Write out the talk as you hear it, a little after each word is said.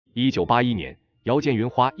1981年，姚建云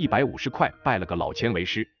花150块拜了个老千为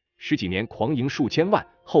师，10几年狂赢数千万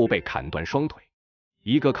后被砍断双腿。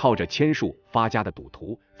一个靠着签术发家的赌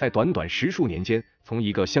徒，在短短10数年间，从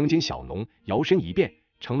一个乡间小农摇身一变，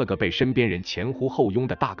成了个被身边人前呼后拥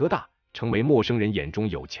的大哥大，成为陌生人眼中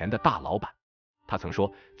有钱的大老板。他曾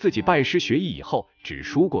说自己拜师学艺以后只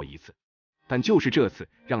输过一次，但就是这次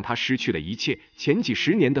让他失去了一切，前几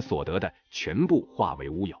10年的所得的全部化为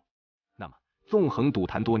乌有。那么纵横赌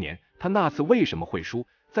坛多年，他那次为什么会输？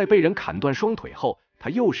在被人砍断双腿后，他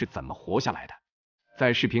又是怎么活下来的？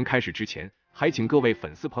在视频开始之前，还请各位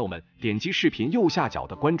粉丝朋友们点击视频右下角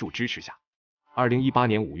的关注支持下。2018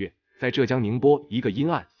年5月，在浙江宁波一个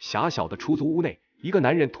阴暗狭小的出租屋内，一个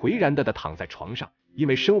男人颓然地躺在床上，因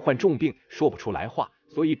为身患重病说不出来话，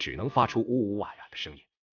所以只能发出呜呜哇呀的声音。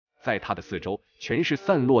在他的四周全是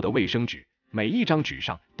散落的卫生纸，每一张纸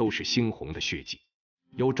上都是猩红的血迹。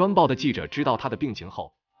有专报的记者知道他的病情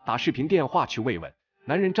后，打视频电话去慰问。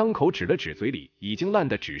男人张口指了指嘴里已经烂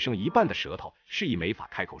得只剩一半的舌头，示意没法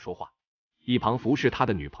开口说话。一旁服侍他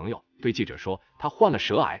的女朋友对记者说，他患了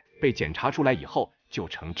舌癌，被检查出来以后就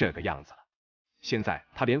成这个样子了。现在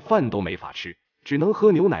他连饭都没法吃，只能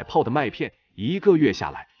喝牛奶泡的麦片，1个月下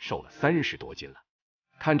来瘦了30多斤了。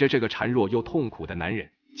看着这个孱弱又痛苦的男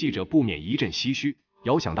人，记者不免一阵唏嘘。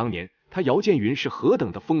遥想当年，他姚建云是何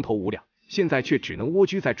等的风头无两，现在却只能蜗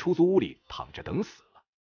居在出租屋里躺着等死了。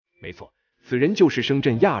没错，此人就是声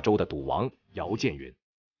震亚洲的赌王姚建云。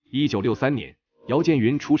1963年，姚建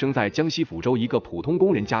云出生在江西抚州一个普通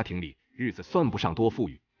工人家庭里，日子算不上多富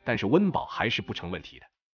裕，但是温饱还是不成问题的。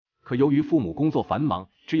可由于父母工作繁忙，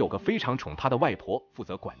只有个非常宠他的外婆负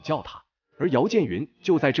责管教他，而姚建云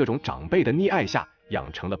就在这种长辈的溺爱下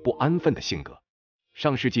养成了不安分的性格。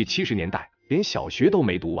上世纪70年代，连小学都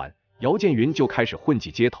没读完，姚建云就开始混迹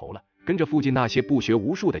街头了。跟着附近那些不学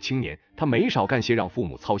无术的青年，他没少干些让父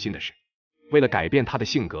母操心的事。为了改变他的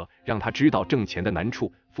性格，让他知道挣钱的难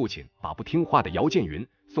处，父亲把不听话的姚建云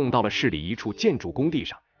送到了市里一处建筑工地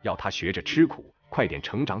上，要他学着吃苦，快点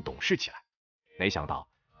成长懂事起来。没想到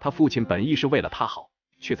他父亲本意是为了他好，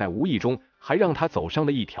却在无意中还让他走上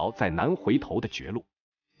了一条再难回头的绝路。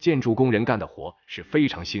建筑工人干的活是非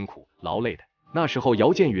常辛苦劳累的，那时候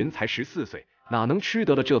姚建云才14岁，哪能吃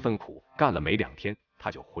得了这份苦？干了没2天，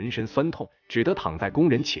他就浑身酸痛，只得躺在工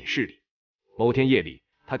人寝室里。某天夜里，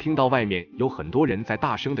他听到外面有很多人在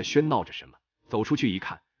大声地喧闹着什么，走出去一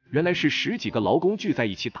看，原来是10几个劳工聚在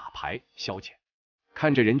一起打牌消遣。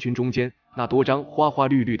看着人群中间那多张花花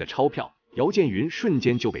绿绿的钞票，姚建云瞬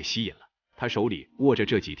间就被吸引了。他手里握着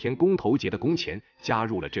这几天工头节的工钱，加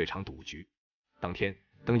入了这场赌局。当天，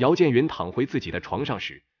等姚建云躺回自己的床上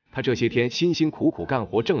时，他这些天辛辛苦苦干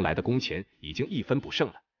活挣来的工钱已经1分不剩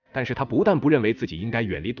了。但是他不但不认为自己应该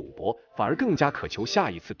远离赌博，反而更加渴求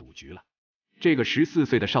下一次赌局了。这个14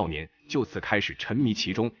岁的少年就此开始沉迷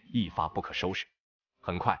其中，一发不可收拾。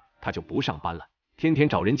很快他就不上班了，天天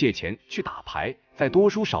找人借钱去打牌，在多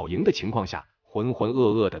输少赢的情况下，浑浑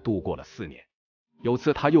噩噩地度过了4年。有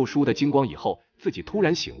次他又输得精光以后，自己突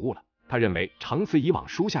然醒悟了，他认为长此以往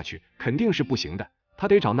输下去肯定是不行的，他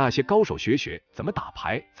得找那些高手学学怎么打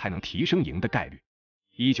牌才能提升赢的概率。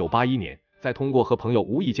1981年，在通过和朋友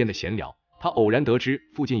无意间的闲聊，他偶然得知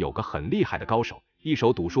附近有个很厉害的高手，一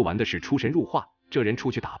手赌术玩的是出神入化。这人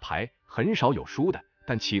出去打牌很少有输的，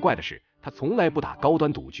但奇怪的是，他从来不打高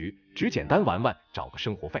端赌局，只简单玩玩，找个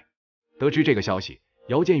生活费。得知这个消息，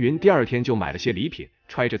姚建云第2天就买了些礼品，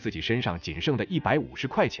揣着自己身上仅剩的150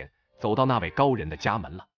块钱，走到那位高人的家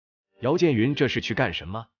门了。姚建云这是去干什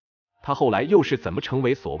么？他后来又是怎么成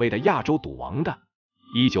为所谓的亚洲赌王的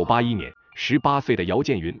？1981年，18岁的姚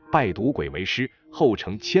建云拜赌鬼为师，后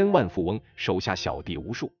成千万富翁，手下小弟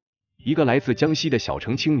无数。一个来自江西的小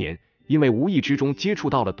城青年，因为无意之中接触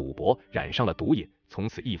到了赌博，染上了毒瘾，从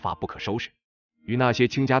此一发不可收拾。与那些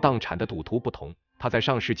倾家荡产的赌徒不同，他在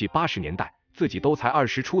上世纪80年代，自己都才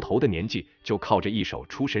20出头的年纪，就靠着一手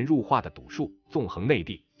出神入化的赌术，纵横内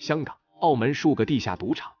地、香港、澳门数个地下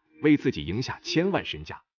赌场，为自己赢下千万身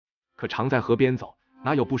家。可常在河边走，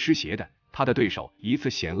哪有不湿鞋的？他的对手一次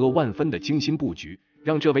险恶万分的精心布局，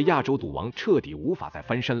让这位亚洲赌王彻底无法再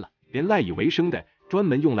翻身了，连赖以为生的专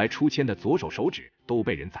门用来出签的左手手指都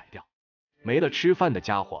被人宰掉。没了吃饭的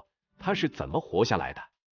家伙，他是怎么活下来的？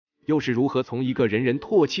又是如何从一个人人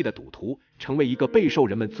唾弃的赌徒，成为一个备受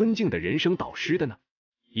人们尊敬的人生导师的呢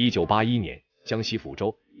？1981年，江西抚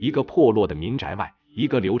州一个破落的民宅外，一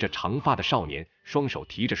个留着长发的少年，双手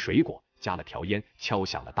提着水果，夹了条烟，敲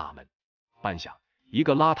响了大门。半晌，一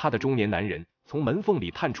个邋遢的中年男人从门缝里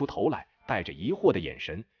探出头来，带着疑惑的眼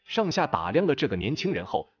神，上下打量了这个年轻人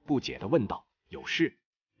后，不解地问道：“有事？”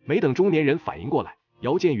没等中年人反应过来，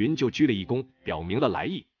姚建云就鞠了一躬，表明了来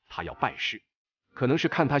意，他要拜师，可能是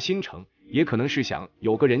看他心诚，也可能是想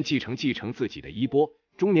有个人继承自己的衣钵。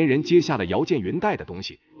中年人接下了尧建云带的东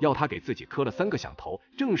西，要他给自己磕了3个响头，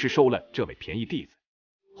正式收了这位便宜弟子。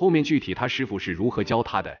后面具体他师傅是如何教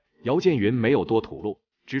他的，尧建云没有多吐露，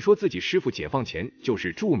只说自己师傅解放前就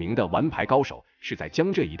是著名的玩牌高手，是在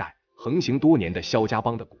江浙一带横行多年的萧家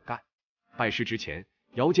帮的骨干。拜师之前，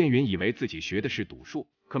尧建云以为自己学的是赌术，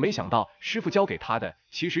可没想到师傅教给他的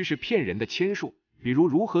其实是骗人的签术，比如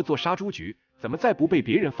如何做杀猪局，怎么在不被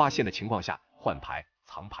别人发现的情况下换牌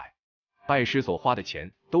藏牌。拜师所花的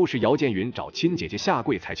钱都是尧建云找亲姐姐下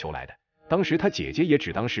跪才求来的，当时他姐姐也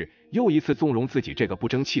只当是又一次纵容自己这个不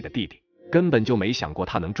争气的弟弟，根本就没想过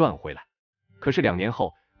他能赚回来。可是2年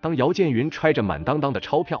后，当尧建云揣着满当当的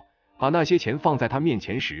钞票，把那些钱放在他面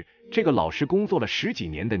前时，这个老实工作了10几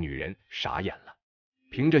年的女人傻眼了。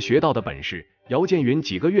凭着学到的本事，尧建云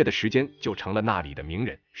几个月的时间就成了那里的名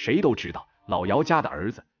人，谁都知道老尧家的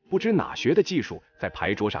儿子不知哪学的技术，在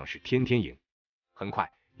牌桌上是天天赢。很快，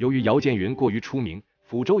由于尧建云过于出名，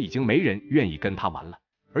抚州已经没人愿意跟他玩了，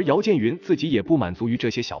而尧建云自己也不满足于这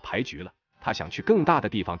些小牌局了，他想去更大的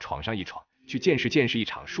地方闯上一闯，去见识一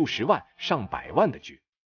场数十万上百万的局。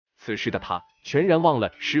此时的他全然忘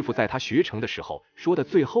了师傅在他学成的时候说的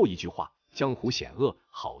最后一句话：江湖险恶，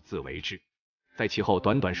好自为之。在其后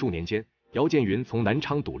短短数年间，尧建云从南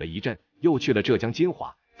昌赌了一阵，又去了浙江金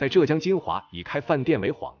华，在浙江金华以开饭店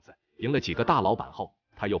为幌子，赢了几个大老板后，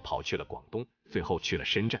他又跑去了广东，最后去了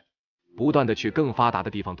深圳，不断的去更发达的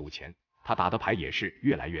地方赌钱。他打的牌也是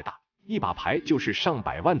越来越大，一把牌就是上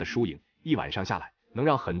百万的输赢，一晚上下来能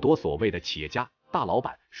让很多所谓的企业家大老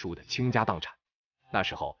板输得倾家荡产。那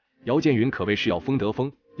时候尧建云可谓是要风得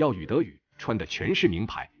风，要雨得雨，穿的全是名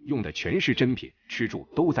牌，用的全是珍品，吃住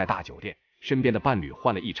都在大酒店，身边的伴侣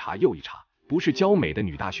换了一茬又一茬，不是娇美的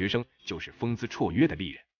女大学生，就是风姿绰约的丽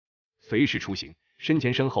人。随时出行，身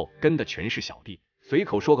前身后跟的全是小弟，随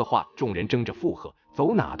口说个话，众人争着附和，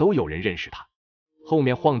走哪都有人认识他。后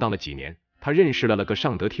面晃荡了几年，他认识了个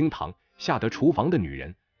上得厅堂下得厨房的女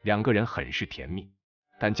人，2个人很是甜蜜。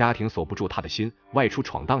但家庭锁不住他的心，外出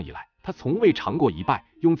闯荡以来，他从未尝过一败，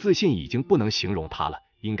用自信已经不能形容他了，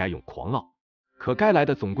应该用狂傲。可该来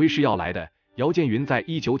的总归是要来的。尧建云在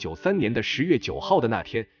1993年的10月9号的那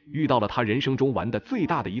天，遇到了他人生中玩的最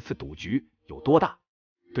大的一次赌局。有多大？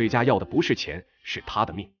对家要的不是钱，是他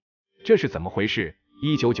的命。这是怎么回事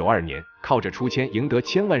？1992年，靠着出千赢得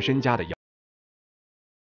1000万身家的